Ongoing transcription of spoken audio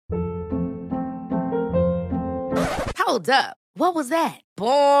Hold up. What was that?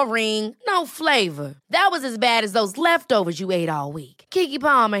 Boring. No flavor. That was as bad as those leftovers you ate all week. Keke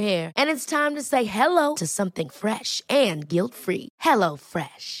Palmer here, and it's time to say hello to something fresh and guilt-free. Hello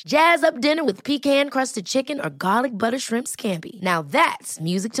Fresh. Jazz up dinner with pecan-crusted chicken or garlic butter shrimp scampi. Now that's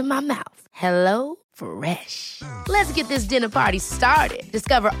music to my mouth. Hello Fresh. Let's get this dinner party started.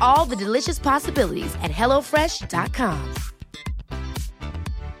 Discover all the delicious possibilities at hellofresh.com.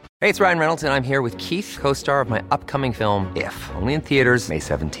 Hey, it's Ryan Reynolds, and I'm here with Keith, co-star of my upcoming film, If, only in theaters May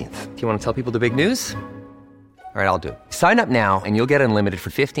 17th. Do you want to tell people the big news? All right, I'll do it. Sign up now and you'll get unlimited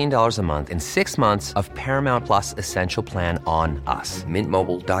for $15 a month and 6 months of Paramount Plus Essential Plan on us.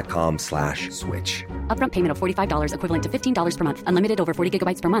 MintMobile.com/switch. Upfront payment of $45 equivalent to $15 per month. Unlimited over 40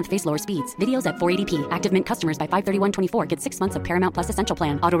 gigabytes per month. Face lower speeds. Videos at 480p. Active Mint customers by 531.24 get 6 months of Paramount Plus Essential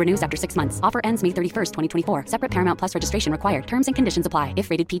Plan. Auto renews after 6 months. Offer ends May 31st, 2024. Separate Paramount Plus registration required. Terms and conditions apply if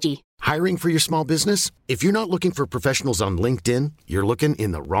rated PG. Hiring for your small business? If you're not looking for professionals on LinkedIn, you're looking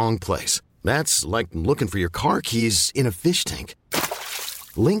in the wrong place. That's like looking for your car keys in a fish tank.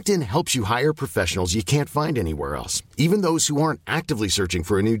 LinkedIn helps you hire professionals you can't find anywhere else, even those who aren't actively searching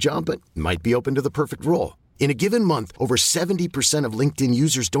for a new job but might be open to the perfect role. In a given month, over 70% of LinkedIn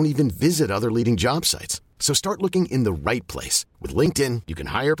users don't even visit other leading job sites. So start looking in the right place. With LinkedIn, you can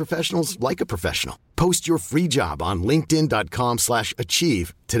hire professionals like a professional. Post your free job on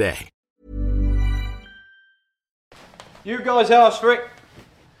linkedin.com/achieve today. You guys asked for it.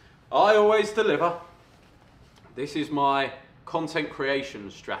 I always deliver. This is my content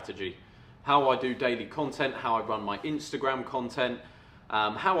creation strategy. How I do daily content, how I run my Instagram content,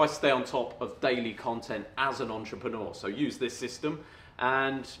 how I stay on top of daily content as an entrepreneur. So use this system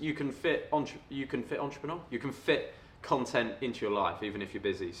and you can fit content into your life even if you're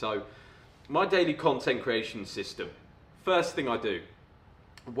busy. So my daily content creation system. First thing I do,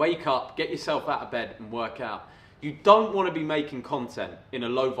 wake up, get yourself out of bed and work out. You don't want to be making content in a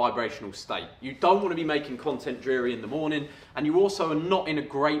low vibrational state. You don't want to be making content dreary in the morning, and you also are not in a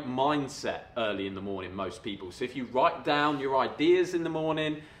great mindset early in the morning, most people. So if you write down your ideas in the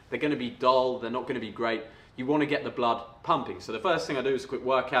morning, they're going to be dull, they're not going to be great. You want to get the blood pumping. So the first thing I do is a quick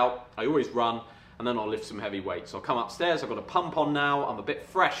workout. I always run, and then I'll lift some heavy weights. So I'll come upstairs, I've got a pump on now, I'm a bit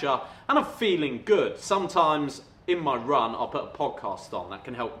fresher, and I'm feeling good. Sometimes in my run, I'll put a podcast on. That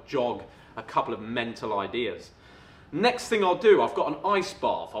can help jog a couple of mental ideas. Next thing I'll do, I've got an ice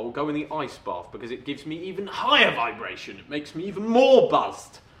bath. I will go in the ice bath because it gives me even higher vibration. It makes me even more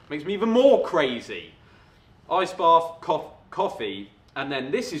buzzed. Makes me even more crazy. Ice bath, coffee, and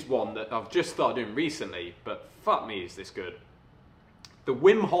then this is one that I've just started doing recently, but fuck me, is this good. The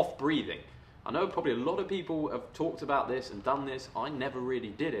Wim Hof breathing. I know probably a lot of people have talked about this and done this. I never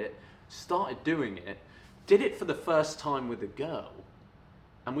really did it. Started doing it. Did it for the first time with a girl.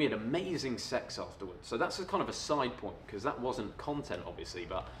 And we had amazing sex afterwards. So that's a kind of a side point, because that wasn't content, obviously.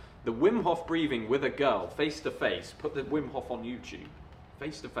 But the Wim Hof breathing with a girl, face to face, put the Wim Hof on YouTube,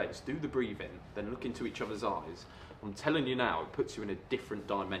 face to face, do the breathing, then look into each other's eyes. I'm telling you now, it puts you in a different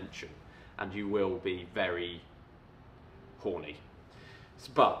dimension, and you will be very horny.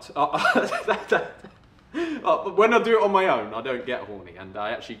 But when I do it on my own, I don't get horny, and I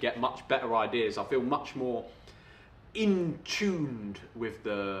actually get much better ideas. I feel much more in tuned with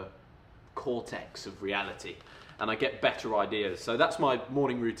the cortex of reality, and I get better ideas. So that's my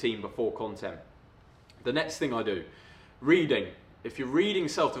morning routine before content. The next thing I do, reading. If you're reading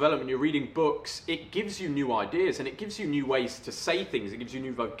self-development, you're reading books, it gives you new ideas and it gives you new ways to say things. It gives you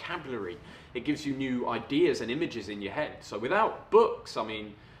new vocabulary. It gives you new ideas and images in your head. So without books, I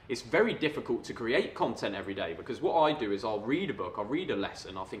mean, it's very difficult to create content every day, because what I do is I'll read a book, I'll read a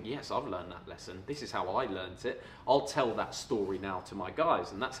lesson, I'll think, yes, I've learned that lesson, this is how I learned it, I'll tell that story now to my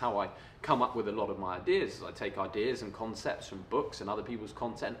guys, and that's how I come up with a lot of my ideas. I take ideas and concepts from books and other people's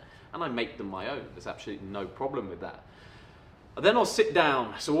content, and I make them my own. There's absolutely no problem with that. Then I'll sit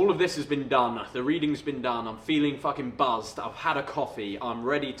down, so all of this has been done, the reading's been done, I'm feeling fucking buzzed, I've had a coffee, I'm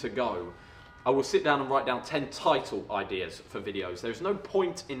ready to go. I will sit down and write down 10 title ideas for videos. There's no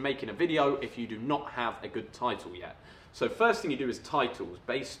point in making a video if you do not have a good title yet. So first thing you do is titles,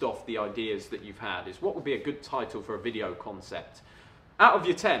 based off the ideas that you've had, is what would be a good title for a video concept. Out of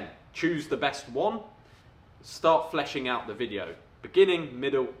your 10, choose the best one, start fleshing out the video. Beginning,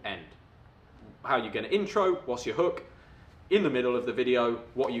 middle, end. How are you going to intro? What's your hook? In the middle of the video,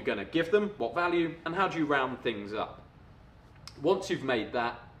 what are you going to give them? What value? And how do you round things up? Once you've made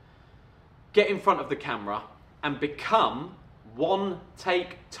that, get in front of the camera and become one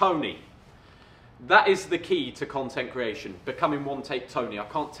take Tony. That is the key to content creation, becoming one take Tony. I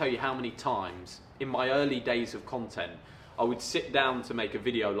can't tell you how many times in my early days of content I would sit down to make a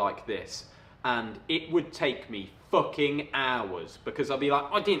video like this and it would take me fucking hours because I'd be like,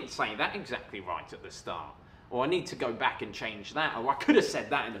 I didn't say that exactly right at the start, or I need to go back and change that, or I could have said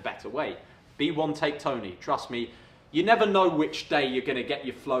that in a better way. Be one take Tony. Trust me, you never know which day you're going to get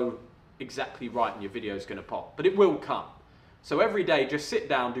your flow exactly right and your video's going to pop, but it will come. So every day, just sit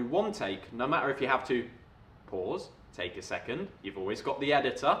down, do one take, no matter if you have to pause, take a second. You've always got the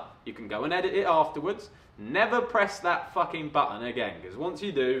editor. You can go and edit it afterwards. Never press that fucking button again, because once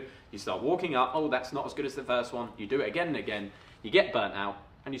you do, you start walking up, oh, that's not as good as the first one. You do it again and again. You get burnt out,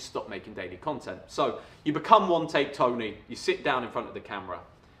 and you stop making daily content. So you become one take Tony. You sit down in front of the camera,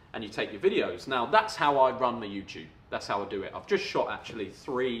 and you take your videos. Now, that's how I run my YouTube. That's how I do it. I've just shot, actually,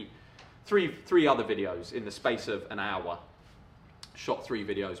 three other videos in the space of an hour. Shot 3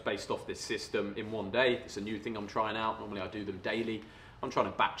 videos based off this system in one day. It's a new thing I'm trying out. Normally I do them daily. I'm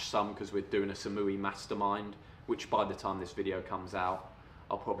trying to batch some because we're doing a Samui mastermind, which by the time this video comes out,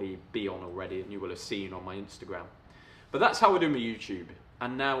 I'll probably be on already and you will have seen on my Instagram. But that's how I do my YouTube.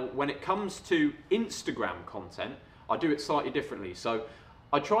 And now when it comes to Instagram content, I do it slightly differently. So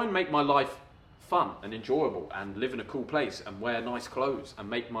I try and make my life fun and enjoyable and live in a cool place and wear nice clothes and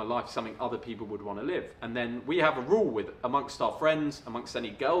make my life something other people would want to live. And then we have a rule with amongst our friends, amongst any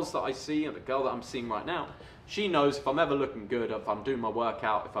girls that I see, and the girl that I'm seeing right now, she knows if I'm ever looking good, if I'm doing my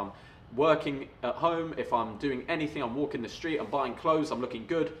workout, if I'm working at home, if I'm doing anything, I'm walking the street, I'm buying clothes, I'm looking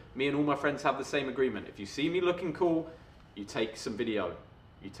good, me and all my friends have the same agreement. If you see me looking cool, you take some video.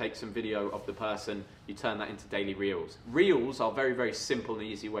 You take some video of the person, you turn that into daily reels. Reels are a very, very simple and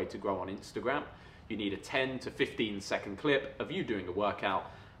easy way to grow on Instagram. You need a 10 to 15 second clip of you doing a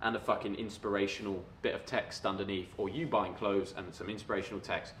workout and a fucking inspirational bit of text underneath, or you buying clothes and some inspirational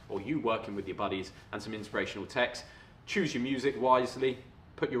text, or you working with your buddies and some inspirational text. Choose your music wisely,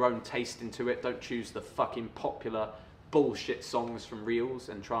 put your own taste into it. Don't choose the fucking popular bullshit songs from reels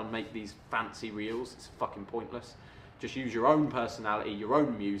and try and make these fancy reels. It's fucking pointless. Just use your own personality, your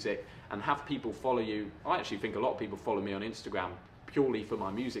own music, and have people follow you. I actually think a lot of people follow me on Instagram purely for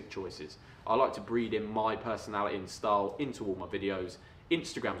my music choices. I like to breed in my personality and style into all my videos.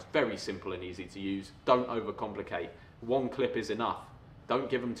 Instagram's very simple and easy to use. Don't overcomplicate. One clip is enough. Don't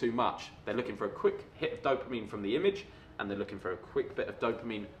give them too much. They're looking for a quick hit of dopamine from the image, and they're looking for a quick bit of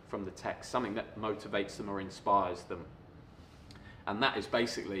dopamine from the text, something that motivates them or inspires them. And that is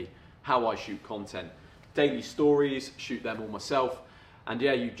basically how I shoot content. Daily stories, shoot them all myself. And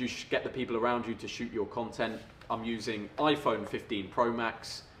yeah, you just get the people around you to shoot your content. I'm using iPhone 15 Pro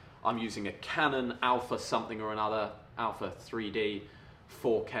Max. I'm using a Canon Alpha something or another, Alpha 3D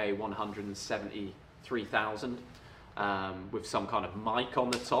 4K 173,000 with some kind of mic on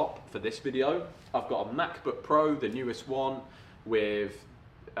the top for this video. I've got a MacBook Pro, the newest one, with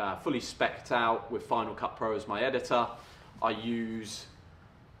fully spec'd out with Final Cut Pro as my editor. I use,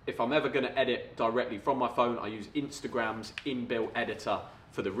 if I'm ever going to edit directly from my phone, I use Instagram's inbuilt editor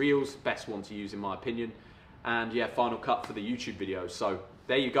for the Reels, best one to use in my opinion. And yeah, Final Cut for the YouTube videos. So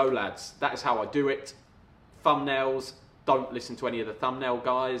there you go, lads. That is how I do it. Thumbnails, don't listen to any of the thumbnail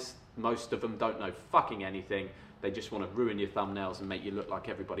guys. Most of them don't know fucking anything. They just want to ruin your thumbnails and make you look like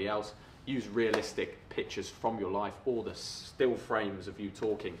everybody else. Use realistic pictures from your life or the still frames of you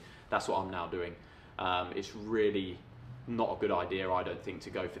talking. That's what I'm now doing. It's really not a good idea, I don't think, to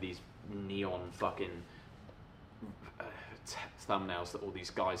go for these neon fucking thumbnails that all these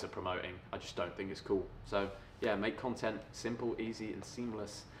guys are promoting. I just don't think it's cool. So yeah, make content simple, easy and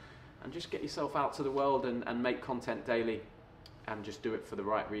seamless, and just get yourself out to the world and make content daily, and just do it for the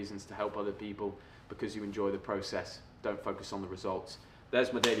right reasons, to help other people because you enjoy the process. Don't focus on the results.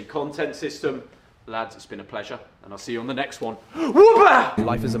 There's my daily content system. Lads, it's been a pleasure, and I'll see you on the next one. Whoop-ah!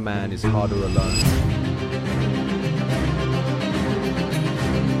 Life as a man is harder alone.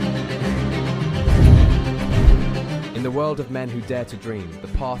 In the world of men who dare to dream, the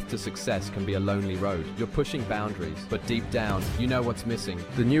path to success can be a lonely road. You're pushing boundaries, but deep down, you know what's missing.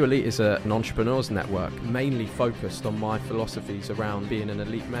 The New Elite is an entrepreneurs network, mainly focused on my philosophies around being an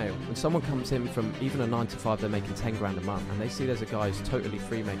elite male. When someone comes in from even a 9 to 5, they're making 10 grand a month, and they see there's a guy who's totally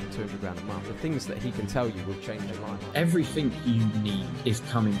free making 200 grand a month. The things that he can tell you will change your life. Everything you need is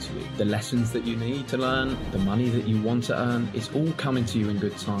coming to you. The lessons that you need to learn, the money that you want to earn, it's all coming to you in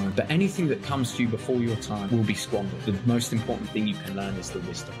good time. But anything that comes to you before your time will be squandered. The most important thing you can learn is the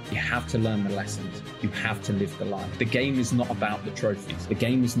wisdom. You have to learn the lessons. You have to live the life. The game is not about the trophies. The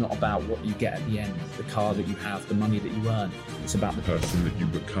game is not about what you get at the end, the car that you have, the money that you earn. It's about the person that you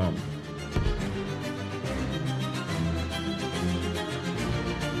become.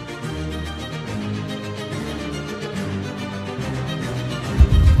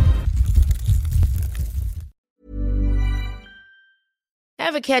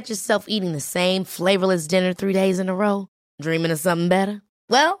 Ever catch yourself eating the same flavorless dinner 3 days in a row? Dreaming of something better?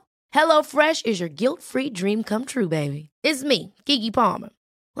 Well, HelloFresh is your guilt-free dream come true, baby. It's me, Keke Palmer.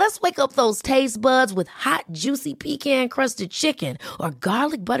 Let's wake up those taste buds with hot, juicy pecan-crusted chicken or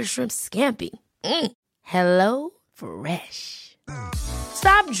garlic butter shrimp scampi. Hello Fresh.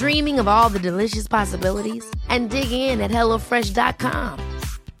 Stop dreaming of all the delicious possibilities and dig in at HelloFresh.com.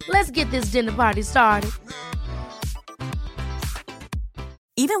 Let's get this dinner party started.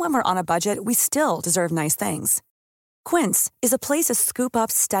 Even when we're on a budget, we still deserve nice things. Quince is a place to scoop up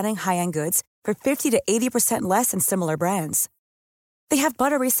stunning high-end goods for 50 to 80% less than similar brands. They have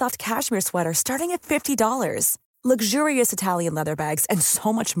buttery soft cashmere sweaters starting at $50, luxurious Italian leather bags, and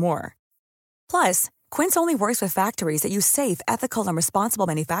so much more. Plus, Quince only works with factories that use safe, ethical, and responsible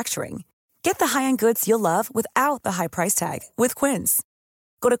manufacturing. Get the high-end goods you'll love without the high price tag with Quince.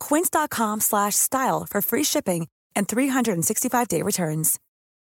 Go to quince.com/style for free shipping and 365-day returns.